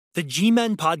The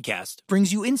G-Men podcast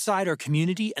brings you inside our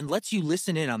community and lets you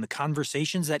listen in on the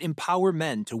conversations that empower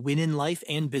men to win in life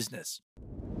and business.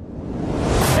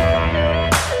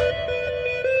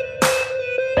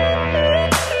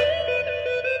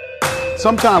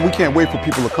 Sometimes we can't wait for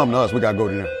people to come to us. We got to go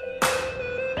to them.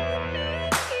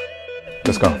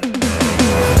 Let's go.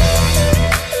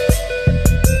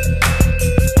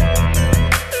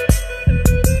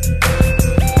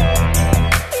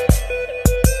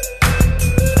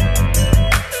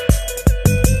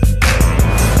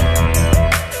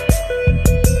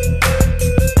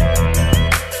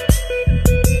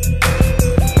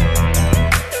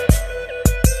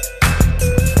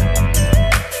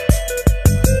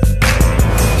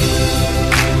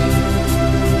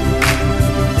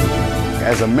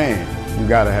 As a man, you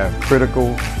got to have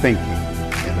critical thinking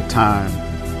in a time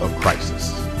of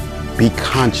crisis. Be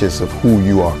conscious of who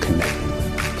you are connecting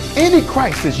with. Any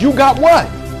crisis, you got what?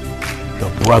 The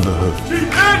brotherhood.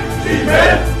 G-Men!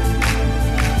 G-Men!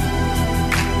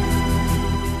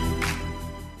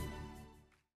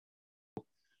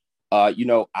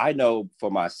 I know for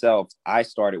myself, I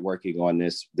started working on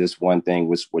this one thing,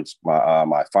 which was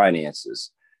my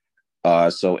finances.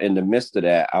 So in the midst of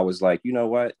that, I was like, you know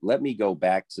what? Let me go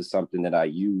back to something that I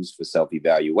use for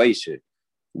self-evaluation,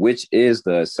 which is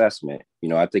the assessment.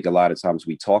 I think a lot of times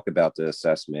we talk about the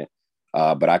assessment,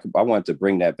 but I wanted to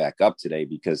bring that back up today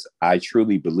because I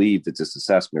truly believe that this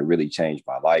assessment really changed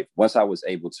my life. Once I was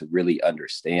able to really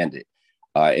understand it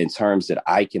in terms that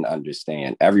I can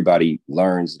understand, everybody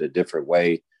learns it a different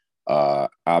way.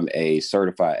 I'm a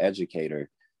certified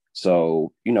educator.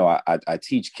 So, I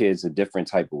teach kids in different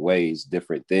type of ways,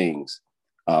 different things.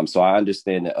 So I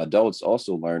understand that adults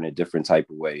also learn in different type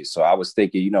of ways. So I was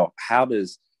thinking, how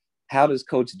does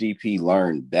Coach DP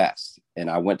learn best? And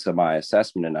I went to my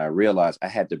assessment and I realized I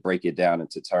had to break it down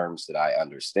into terms that I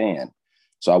understand.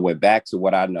 So I went back to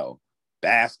what I know,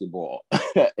 basketball,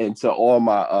 and to all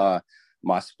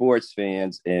my sports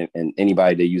fans and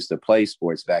anybody that used to play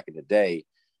sports back in the day.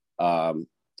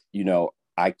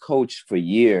 I coached for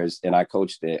years and I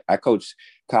coached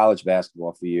college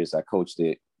basketball for years. I coached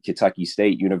at Kentucky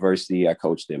State University. I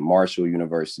coached at Marshall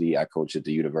University. I coached at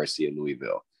the University of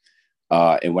Louisville.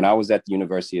 And when I was at the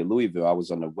University of Louisville, I was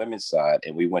on the women's side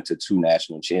and we went to 2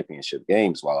 national championship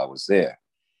games while I was there.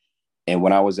 And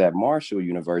when I was at Marshall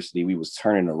University, we was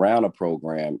turning around a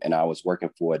program and I was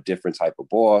working for a different type of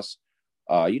boss.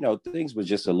 Things were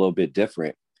just a little bit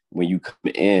different when you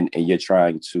come in and you're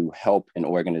trying to help an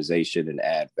organization and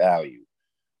add value.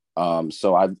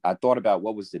 So I thought about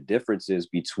what was the differences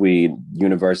between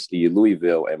University of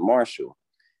Louisville and Marshall.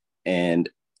 And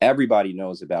everybody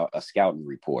knows about a scouting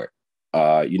report.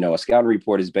 A scouting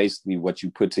report is basically what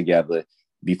you put together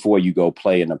before you go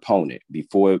play an opponent.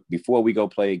 Before we go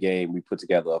play a game, we put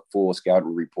together a full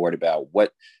scouting report about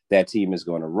what that team is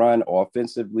going to run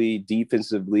offensively,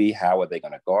 defensively, how are they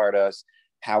going to guard us?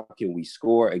 How can we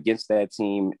score against that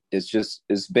team? It's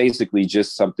basically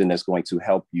just something that's going to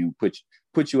help you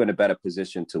put you in a better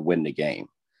position to win the game.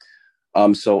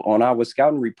 So on our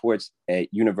scouting reports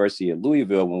at University of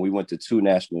Louisville, when we went to 2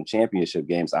 national championship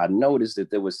games, I noticed that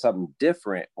there was something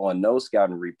different on those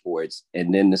scouting reports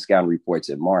and then the scouting reports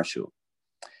at Marshall.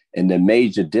 And the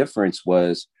major difference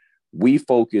was we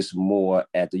focus more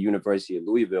at the University of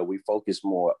Louisville. We focus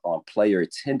more on player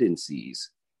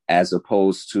tendencies as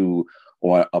opposed to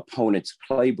on opponents'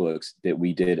 playbooks that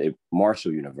we did at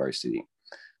Marshall University.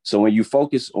 So when you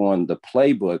focus on the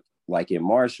playbook, like in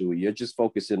Marshall, you're just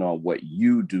focusing on what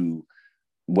you do,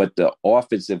 what the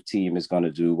offensive team is going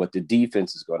to do, what the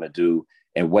defense is going to do,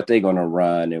 and what they're going to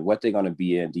run and what they're going to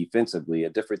be in defensively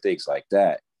and different things like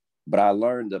that. But I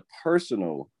learned the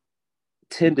personal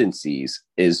tendencies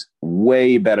is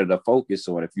way better to focus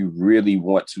on if you really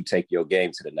want to take your game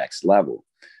to the next level.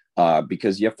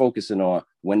 Because you're focusing on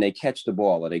when they catch the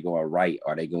ball, are they going right?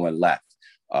 Are they going left?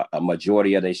 A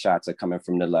majority of their shots are coming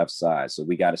from the left side. So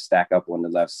we got to stack up on the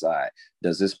left side.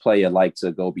 Does this player like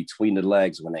to go between the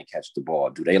legs when they catch the ball?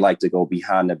 Do they like to go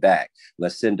behind the back?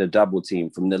 Let's send a double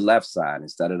team from the left side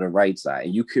instead of the right side.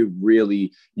 And you could really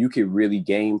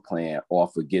game plan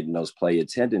off of getting those player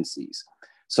tendencies.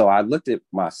 So I looked at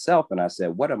myself and I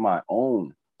said, what are my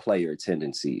own player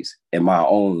tendencies in my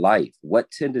own life?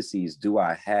 What tendencies do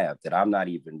I have that I'm not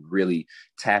even really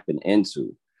tapping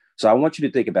into? So I want you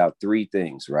to think about 3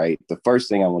 things, right? The first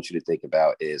thing I want you to think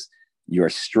about is your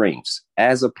strengths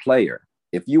as a player.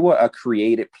 If you were a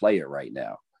creative player right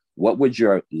now, what would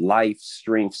your life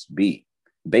strengths be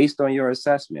based on your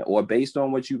assessment or based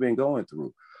on what you've been going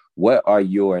through? What are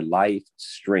your life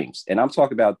strengths? And I'm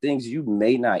talking about things you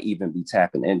may not even be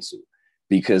tapping into.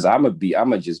 because I'm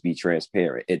gonna just be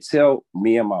transparent. Until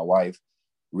me and my wife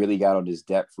really got on this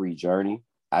debt-free journey,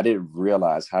 I didn't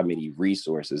realize how many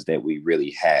resources that we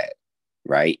really had,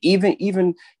 right?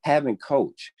 Even having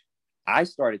coach, I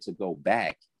started to go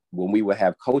back when we would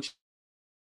have coach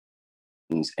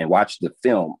and watch the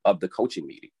film of the coaching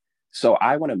meeting. So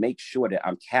I want to make sure that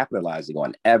I'm capitalizing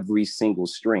on every single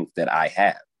strength that I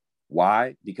have.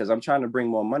 Why? Because I'm trying to bring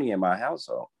more money in my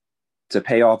household to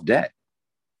pay off debt.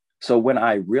 So when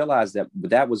I realized that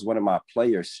that was one of my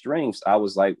player strengths, I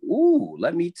was like, ooh,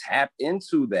 let me tap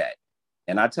into that.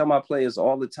 And I tell my players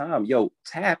all the time, yo,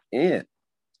 tap in.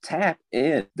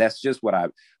 That's just what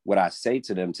I say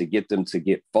to them to get them to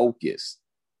get focused.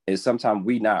 And sometimes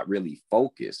we not really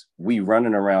focused. We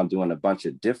running around doing a bunch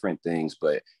of different things.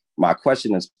 But my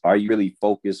question is, are you really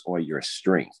focused on your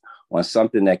strength, on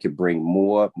something that could bring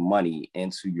more money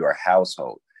into your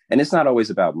household? And it's not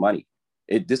always about money.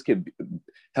 This could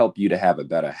help you to have a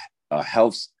better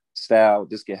health style.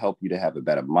 This can help you to have a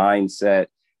better mindset.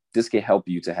 This can help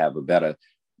you to have a better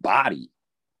body.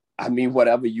 I mean,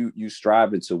 whatever you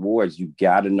striving towards, you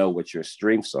got to know what your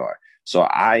strengths are. So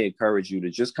I encourage you to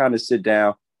just kind of sit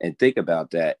down and think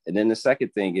about that. And then the second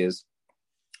thing is,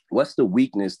 what's the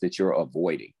weakness that you're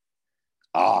avoiding?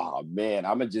 Oh, man,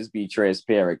 I'm going to just be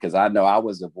transparent because I know I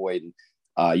was avoiding.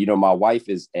 My wife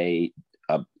is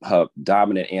her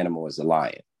dominant animal is a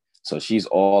lion. So she's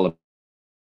all about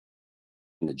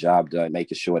the job done,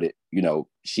 making sure that,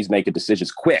 she's making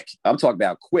decisions quick. I'm talking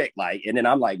about quick, and then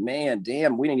I'm like, man,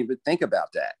 damn, we didn't even think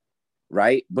about that.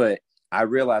 Right. But I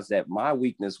realized that my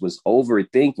weakness was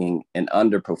overthinking and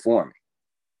underperforming.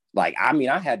 I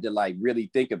had to really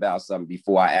think about something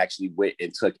before I actually went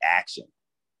and took action.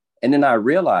 And then I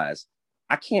realized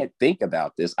I can't think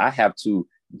about this. I have to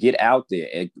get out there.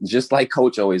 And just like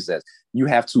Coach always says, you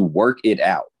have to work it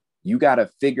out. You got to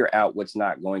figure out what's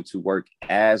not going to work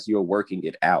as you're working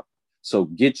it out. So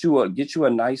get you a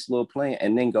nice little plan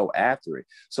and then go after it.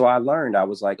 So I learned, I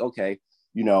was like, okay,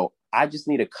 I just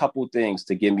need a couple things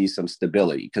to give me some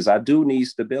stability, because I do need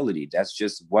stability.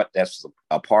 That's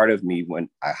a part of me when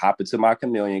I hop into my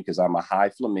chameleon, because I'm a high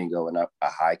flamingo and a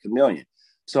high chameleon.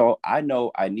 So I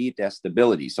know I need that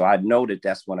stability. So I know that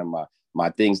that's one of my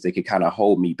things that can kind of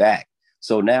hold me back.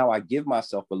 So now I give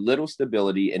myself a little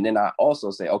stability. And then I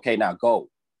also say, okay, now go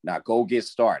get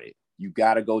started. You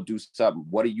got to go do something.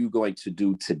 What are you going to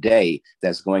do today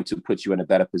that's going to put you in a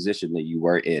better position than you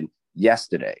were in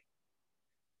yesterday?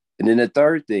 And then the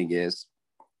third thing is,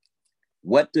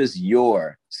 what does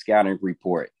your scouting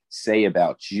report say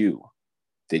about you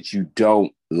that you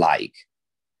don't like?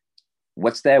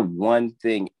 What's that one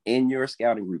thing in your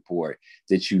scouting report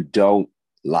that you don't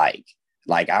like?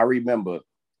 I remember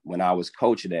when I was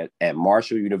coaching at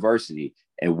Marshall University,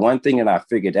 and one thing that I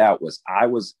figured out was I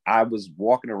was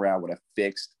walking around with a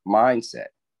fixed mindset.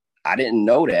 I didn't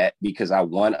know that because I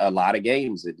won a lot of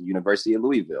games at the University of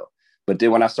Louisville. But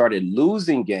then when I started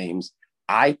losing games,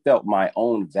 I felt my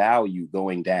own value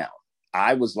going down.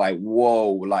 I was like,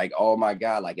 whoa, oh my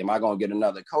God, am I going to get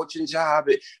another coaching job?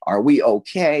 Are we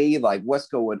okay? What's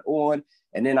going on?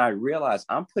 And then I realized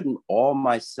I'm putting all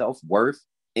my self-worth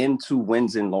into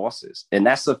wins and losses. And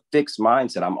that's a fixed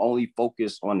mindset. I'm only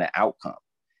focused on the outcome.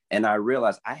 And I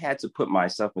realized I had to put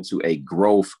myself into a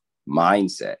growth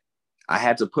mindset. I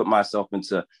had to put myself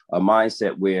into a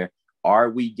mindset where,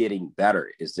 are we getting better?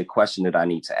 Is the question that I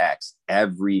need to ask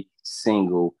every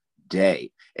single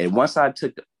day. And once I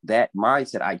took that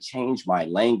mindset, I changed my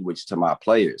language to my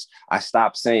players. I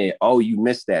stopped saying, oh, you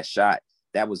missed that shot.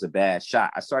 That was a bad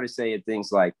shot. I started saying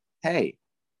things like, hey,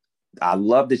 I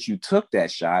love that you took that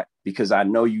shot because I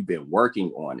know you've been working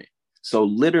on it. So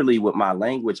literally with my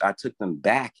language, I took them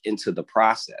back into the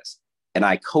process and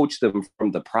I coached them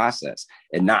from the process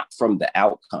and not from the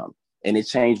outcome. And it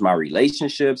changed my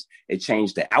relationships. It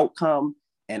changed the outcome.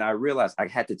 And I realized I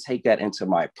had to take that into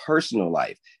my personal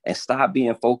life and stop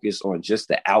being focused on just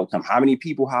the outcome. How many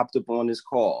people hopped up on this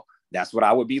call? That's what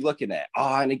I would be looking at. Oh,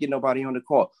 I didn't get nobody on the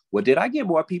call. Well, did I get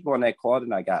more people on that call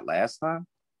than I got last time?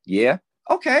 Yeah.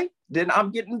 Okay. Then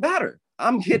I'm getting better.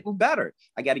 I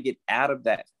got to get out of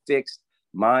that fixed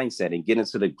mindset and get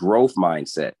into the growth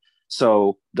mindset.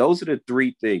 So those are the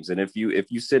three things. And if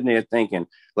you sitting there thinking,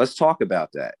 let's talk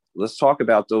about that. Let's talk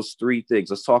about those three things.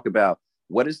 Let's talk about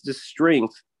what is the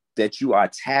strength that you are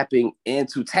tapping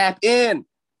into. Tap in,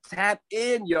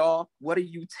 y'all. What are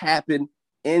you tapping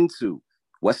into?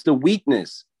 What's the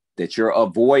weakness that you're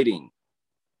avoiding?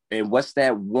 And what's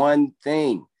that one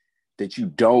thing that you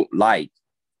don't like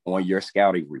on your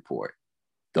scouting report?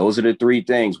 Those are the three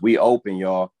things. We open,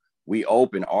 y'all. We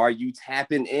open. Are you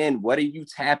tapping in? What are you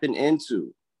tapping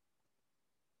into?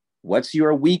 What's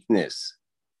your weakness?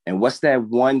 And what's that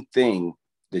one thing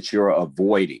that you're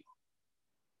avoiding?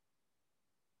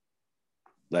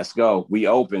 Let's go. We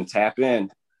open. Tap in.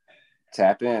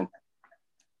 Tap in.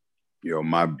 Yo,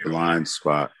 my blind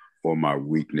spot or my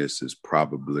weakness is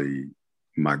probably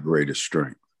my greatest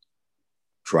strength.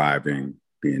 Driving,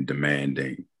 being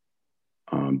demanding,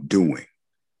 doing.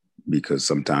 Because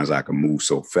sometimes I can move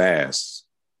so fast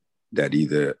that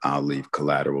either I'll leave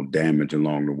collateral damage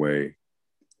along the way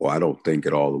or I don't think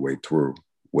it all the way through,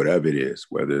 whatever it is,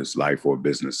 whether it's life or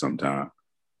business sometimes.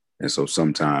 And so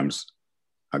sometimes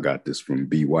I got this from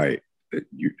B. White that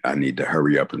I need to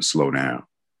hurry up and slow down.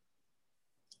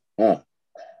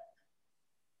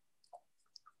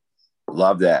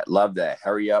 Love that. Love that.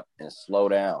 Hurry up and slow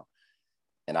down.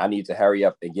 And I need to hurry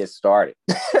up and get started.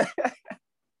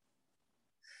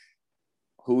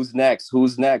 Who's next?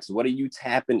 Who's next? What are you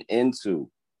tapping into?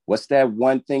 What's that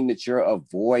one thing that you're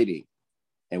avoiding?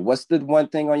 And what's the one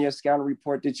thing on your scouting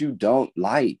report that you don't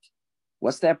like?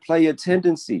 What's that player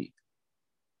tendency?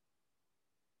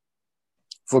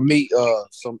 For me,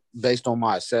 based on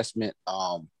my assessment,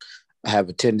 I have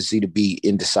a tendency to be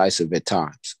indecisive at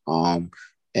times. And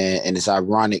it's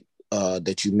ironic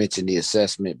that you mentioned the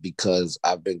assessment because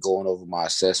I've been going over my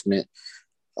assessment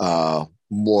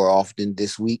more often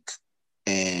this week.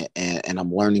 And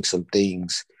I'm learning some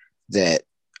things that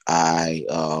I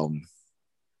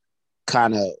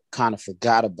kind of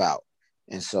forgot about.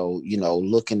 And so,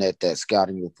 looking at that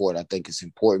scouting report, I think it's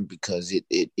important because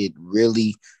it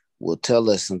really will tell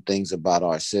us some things about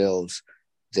ourselves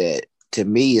that, to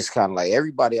me, it's kind of like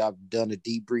everybody I've done a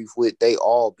debrief with, they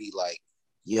all be like,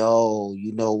 yo,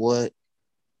 you know what?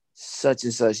 Such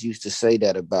and such used to say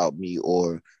that about me,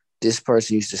 or this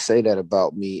person used to say that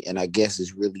about me, and I guess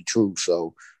it's really true.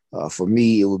 So for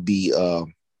me, it would be a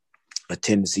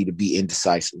tendency to be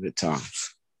indecisive at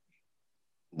times.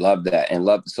 Love that.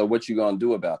 So what you going to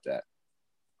do about that?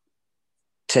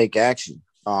 Take action.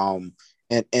 And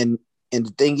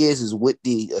the thing is with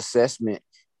the assessment,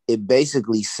 it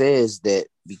basically says that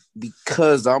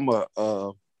because I'm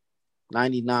a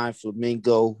 99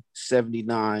 flamingo,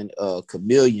 79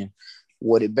 chameleon,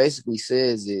 what it basically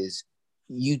says is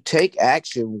you take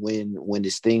action when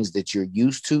it's things that you're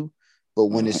used to, but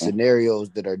when it's scenarios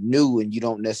that are new and you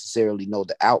don't necessarily know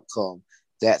the outcome,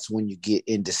 that's when you get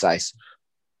indecisive.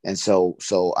 And so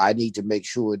I need to make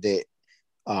sure that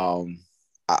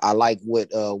I like what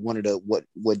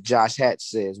Josh Hatch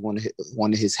says.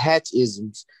 One of his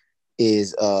Hatch-isms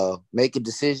is make a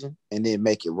decision and then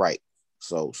make it right.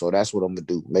 So that's what I'm gonna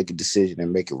do. Make a decision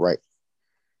and make it right.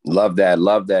 Love that.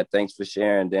 Love that. Thanks for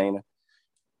sharing, Dana.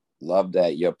 Love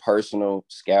that. Your personal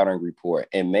scouting report.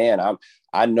 And man,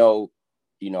 I know,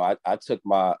 I took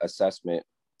my assessment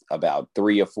about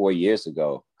 3 or 4 years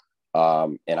ago.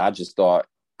 And I just thought,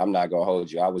 I'm not going to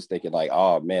hold you. I was thinking like,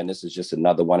 oh man, this is just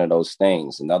another one of those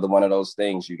things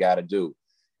you got to do.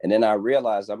 And then I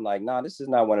realized, I'm like, nah, this is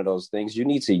not one of those things. You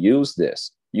need to use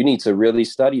this. You need to really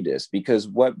study this, because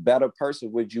what better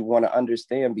person would you want to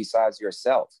understand besides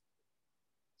yourself?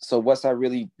 So once I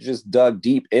really just dug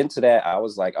deep into that, I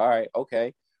was like, all right,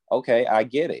 okay, I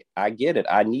get it. I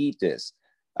need this.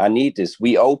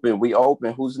 We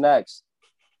open. Who's next?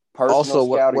 Personal also,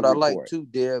 what I report. like too,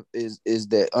 Dev, is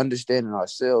that understanding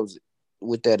ourselves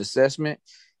with that assessment,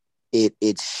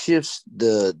 it shifts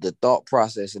the thought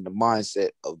process and the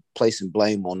mindset of placing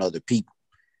blame on other people,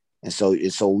 and so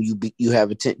you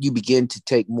begin to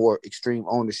take more extreme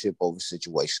ownership over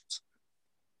situations.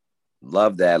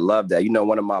 Love that.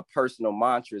 One of my personal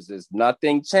mantras is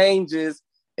nothing changes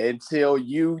until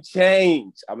you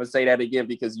change. I'm gonna say that again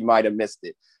because you might have missed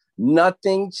it.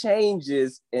 Nothing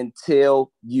changes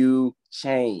until you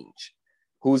change.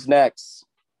 Who's next?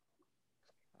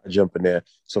 I jump in there.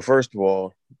 So first of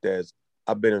all,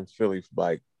 I've been in Philly for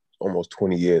like almost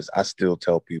 20 years. I still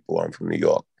tell people I'm from New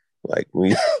York. Like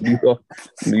New York,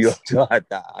 I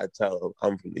tell them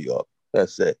I'm from New York.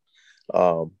 That's it.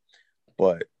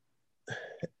 But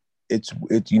it's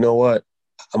you know what?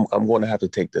 I'm going to have to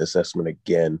take the assessment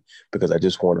again because I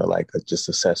just want to just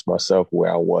assess myself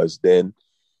where I was then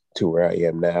to where I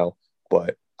am now.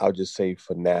 But I'll just say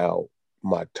for now,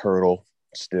 my turtle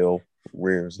still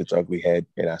rears its ugly head,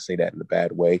 and I say that in a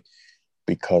bad way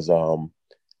because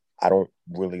I don't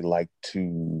really like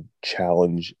to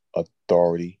challenge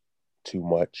authority too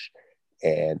much,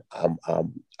 and I'm a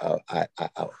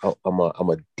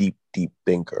deep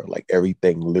thinker. Like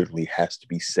everything literally has to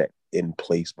be set in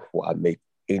place before I make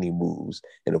any moves,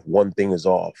 and if one thing is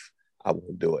off, I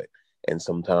won't do it, and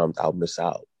sometimes I'll miss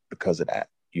out because of that.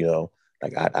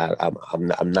 Like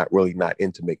I'm not really not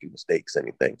into making mistakes,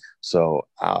 anything. So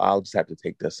I'll just have to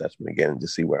take the assessment again and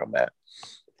just see where I'm at.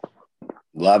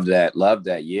 Love that. Love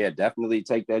that. Yeah, definitely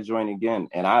take that joint again.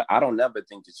 And I don't never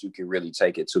think that you can really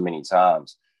take it too many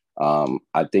times.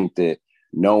 I think that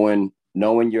knowing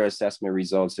your assessment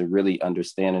results and really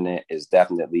understanding it is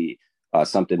definitely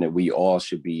something that we all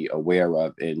should be aware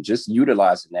of and just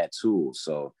utilizing that tool.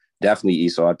 So definitely,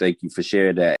 Esau, I thank you for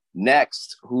sharing that.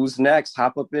 Next, who's next?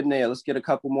 Hop up in there. Let's get a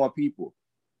couple more people.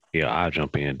 Yeah, I'll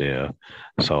jump in there.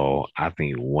 So I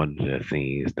think one of the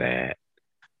things that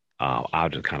I'll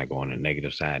just kind of go on the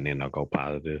negative side and then I'll go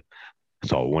positive.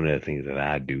 So one of the things that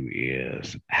I do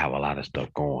is have a lot of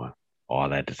stuff going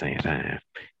all at the same time.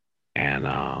 And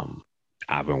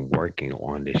I've been working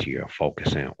on this year,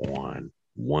 focusing on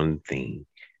one thing.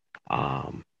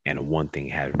 And one thing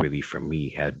has really, for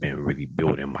me, has been really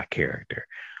building my character.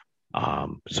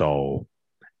 So,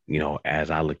 as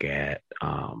I look at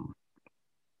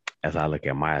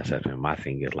my assessment, my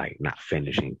thing is like not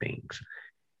finishing things.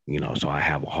 So I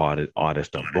have all this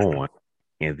stuff going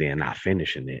and then not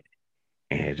finishing it.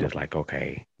 And it's just like,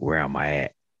 okay, where am I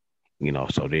at?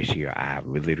 So this year I've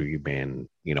literally been,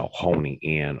 honing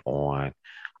in on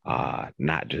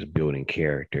not just building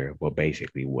character, but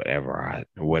basically whatever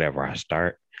I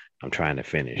start, I'm trying to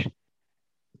finish.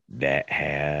 That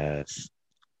has,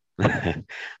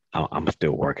 I'm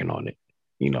still working on it.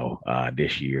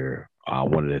 This year,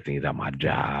 one of the things at my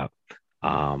job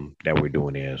that we're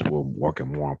doing is we're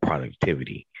working more on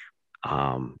productivity.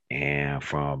 And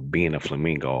from being a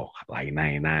flamingo, like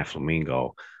 99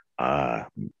 flamingo,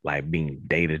 like being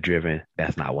data driven,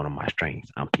 that's not one of my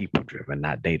strengths. I'm people driven,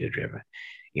 not data driven.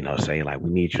 Say like, we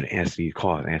need you to answer these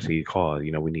calls. We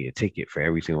need a ticket for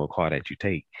every single call that you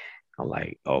take. I'm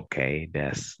like, okay,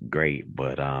 that's great,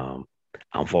 but I'm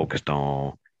focused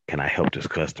on, can I help this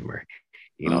customer?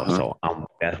 So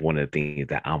that's one of the things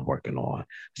that I'm working on.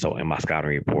 So in my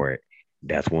scouting report,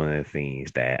 that's one of the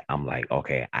things that I'm like,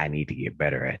 okay, I need to get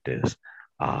better at this.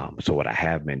 So what I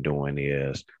have been doing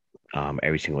is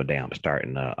every single day I'm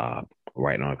starting to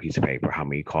write on a piece of paper how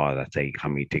many calls I take, how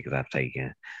many tickets I've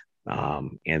taken,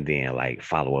 and then like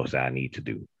follow-ups that I need to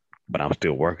do. But I'm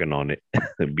still working on it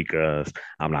because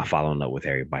I'm not following up with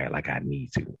everybody like I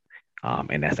need to.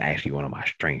 And that's actually one of my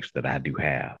strengths that I do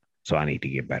have. So I need to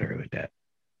get better with that.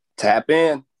 Tap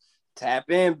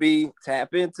in, B,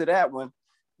 tap into that one.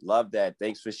 Love that.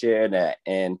 Thanks for sharing that.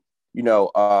 And,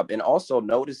 and also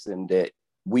noticing that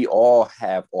we all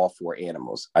have all four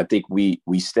animals. I think we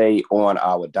stay on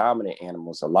our dominant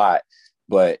animals a lot,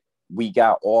 but we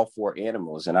got all four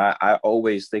animals. And I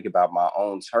always think about my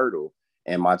own turtle,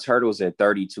 and my turtle's at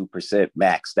 32%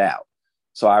 maxed out.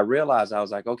 So I realized, I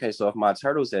was like, okay, so if my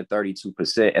turtle's at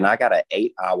 32% and I got an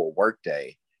 8-hour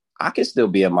workday, I can still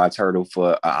be in my turtle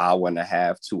for an hour and a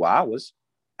half, 2 hours.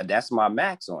 That's my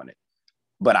max on it.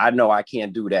 But I know I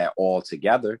can't do that all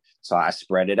together. So I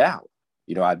spread it out.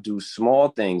 I do small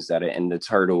things that are in the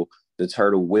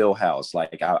turtle wheelhouse.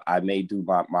 Like I may do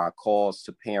my calls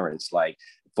to parents, like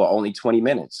for only 20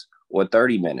 minutes or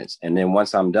 30 minutes. And then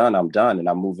once I'm done and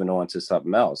I'm moving on to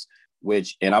something else,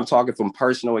 and I'm talking from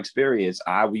personal experience.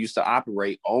 I used to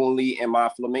operate only in my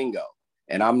flamingo.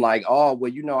 And I'm like, oh,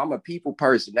 well, I'm a people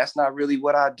person. That's not really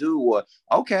what I do. Or,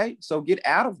 okay, so get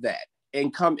out of that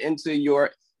and come into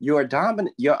your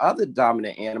other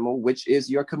dominant animal, which is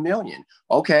your chameleon.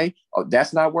 Okay,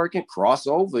 that's not working. Cross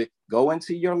over, go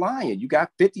into your lion. You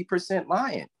got 50%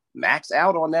 lion. Max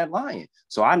out on that lion.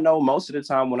 So I know most of the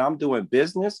time when I'm doing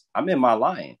business, I'm in my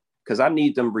lion because I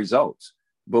need them results.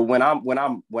 But when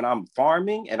I'm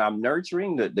farming and I'm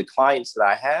nurturing the clients that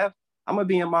I have, I'm gonna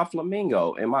be in my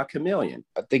flamingo and my chameleon.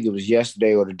 I think it was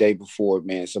yesterday or the day before,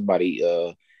 man. Somebody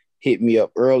hit me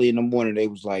up early in the morning. They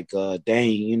was like,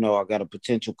 dang, I got a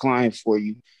potential client for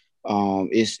you.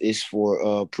 It's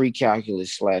for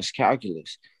pre-calculus /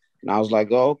 calculus. And I was like,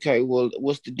 oh, okay, well,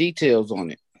 what's the details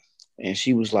on it? And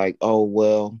she was like, oh,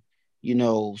 well,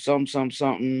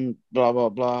 something, blah, blah,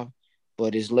 blah.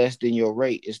 But it's less than your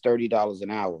rate. It's $30 an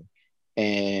hour.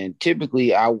 And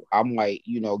typically I might,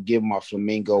 give my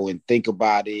flamingo and think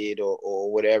about it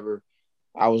or whatever.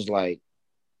 I was like,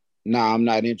 nah, I'm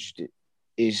not interested.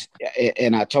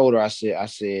 And I told her, I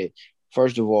said,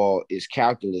 first of all, it's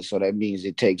calculus. So that means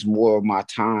it takes more of my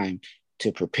time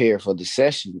to prepare for the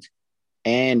sessions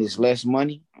and it's less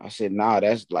money. I said, nah,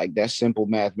 that's simple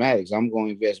mathematics. I'm going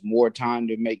to invest more time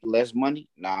to make less money.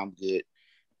 Nah, I'm good.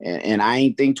 And I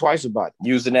ain't think twice about it.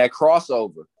 Using that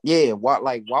crossover. Yeah. Why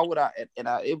would I? And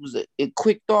it was a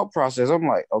quick thought process. I'm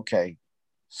like, okay,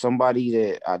 somebody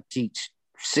that I teach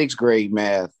 6th grade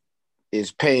math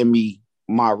is paying me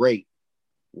my rate.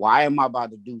 why am I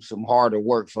about to do some harder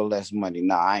work for less money?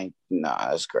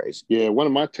 That's crazy. Yeah, one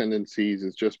of my tendencies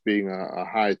is just being a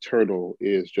high turtle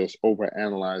is just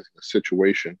overanalyzing a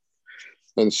situation.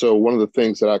 And so one of the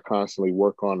things that I constantly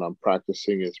work on, I'm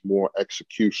practicing is more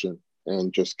execution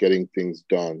and just getting things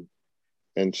done.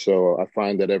 And so I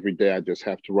find that every day I just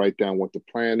have to write down what the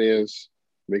plan is,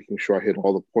 making sure I hit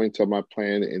all the points of my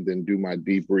plan, and then do my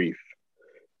debrief.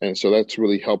 And so that's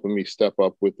really helping me step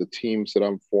up with the teams that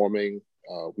I'm forming.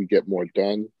 We get more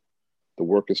done. The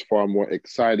work is far more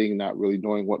exciting, not really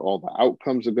knowing what all the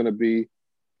outcomes are going to be.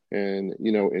 And,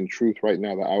 in truth, right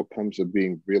now, the outcomes are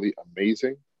being really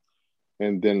amazing.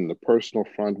 And then the personal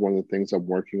front, one of the things I'm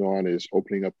working on is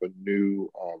opening up a new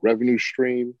revenue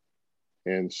stream.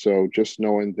 And so just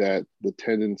knowing that the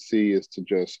tendency is to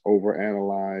just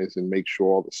overanalyze and make sure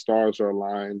all the stars are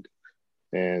aligned,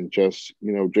 and just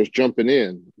jumping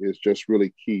in is just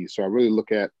really key. So I really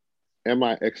look at, am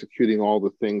I executing all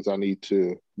the things I need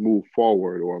to move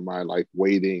forward, or am I like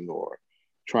waiting or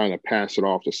trying to pass it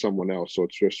off to someone else? So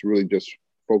it's just really just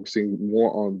focusing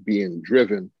more on being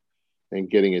driven and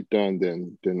getting it done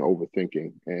than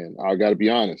overthinking. And I got to be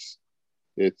honest,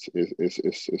 it's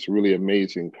really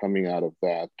amazing coming out of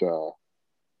that, turtle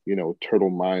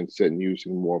mindset and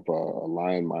using more of a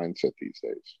lion mindset these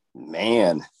days.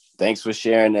 Man, thanks for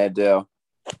sharing that, Dale.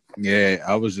 Yeah,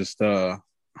 I was just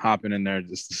hopping in there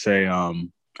just to say, I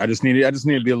just need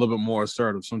to be a little bit more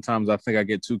assertive. Sometimes I think I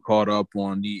get too caught up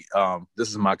on the this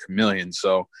is my chameleon.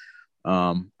 So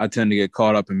I tend to get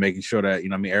caught up in making sure that,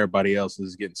 everybody else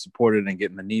is getting supported and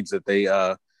getting the needs that they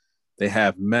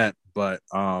have met. But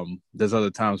there's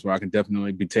other times where I can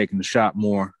definitely be taking the shot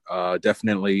more,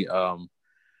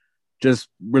 just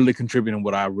really contributing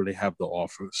what I really have to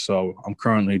offer. So I'm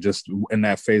currently just in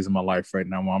that phase of my life right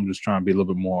now where I'm just trying to be a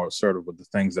little bit more assertive with the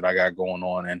things that I got going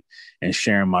on and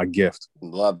sharing my gift.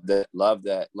 Love that.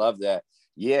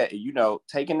 Yeah,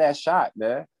 taking that shot,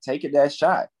 man. Taking that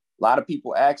shot. A lot of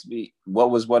people ask me what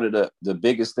was one of the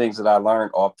biggest things that I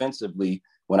learned offensively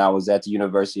when I was at the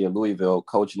University of Louisville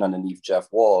coaching underneath Jeff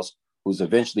Walls, who's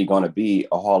eventually going to be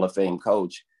a Hall of Fame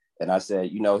coach. And I said,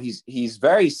 he's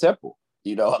very simple.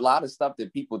 A lot of stuff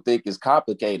that people think is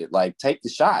complicated, like take the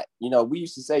shot. We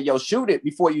used to say, yo, shoot it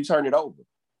before you turn it over.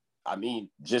 I mean,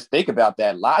 just think about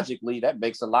that logically. That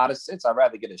makes a lot of sense. I'd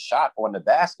rather get a shot on the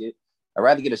basket. I'd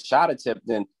rather get a shot attempt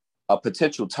than a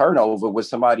potential turnover with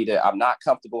somebody that I'm not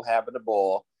comfortable having the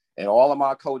ball. And all of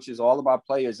my coaches, all of my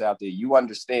players out there, you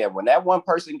understand when that one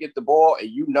person get the ball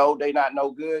and they not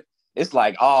no good, it's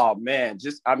like, oh man,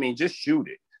 just shoot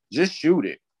it. Just shoot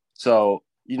it. So,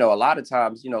 a lot of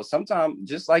times, sometimes,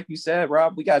 just like you said,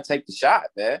 Rob, we got to take the shot,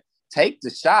 man. Take the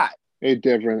shot. Hey,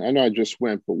 Devin, I know I just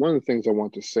went, but one of the things I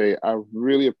want to say, I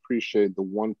really appreciate the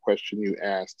one question you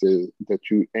asked that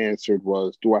you answered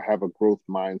was, do I have a growth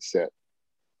mindset?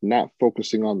 Not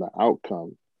focusing on the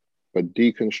outcome, but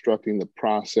deconstructing the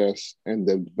process and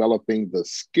developing the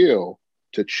skill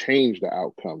to change the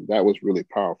outcome. That was really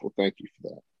powerful. Thank you for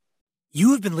that.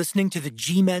 You have been listening to the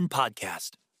G-Men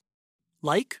podcast.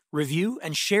 Like, review,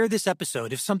 and share this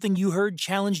episode if something you heard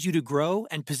challenged you to grow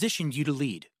and positioned you to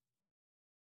lead.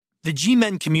 The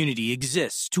G-Men community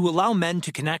exists to allow men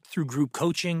to connect through group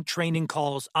coaching, training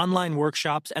calls, online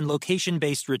workshops, and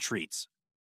location-based retreats.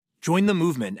 Join the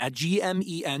movement at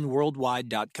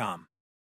gmenworldwide.com.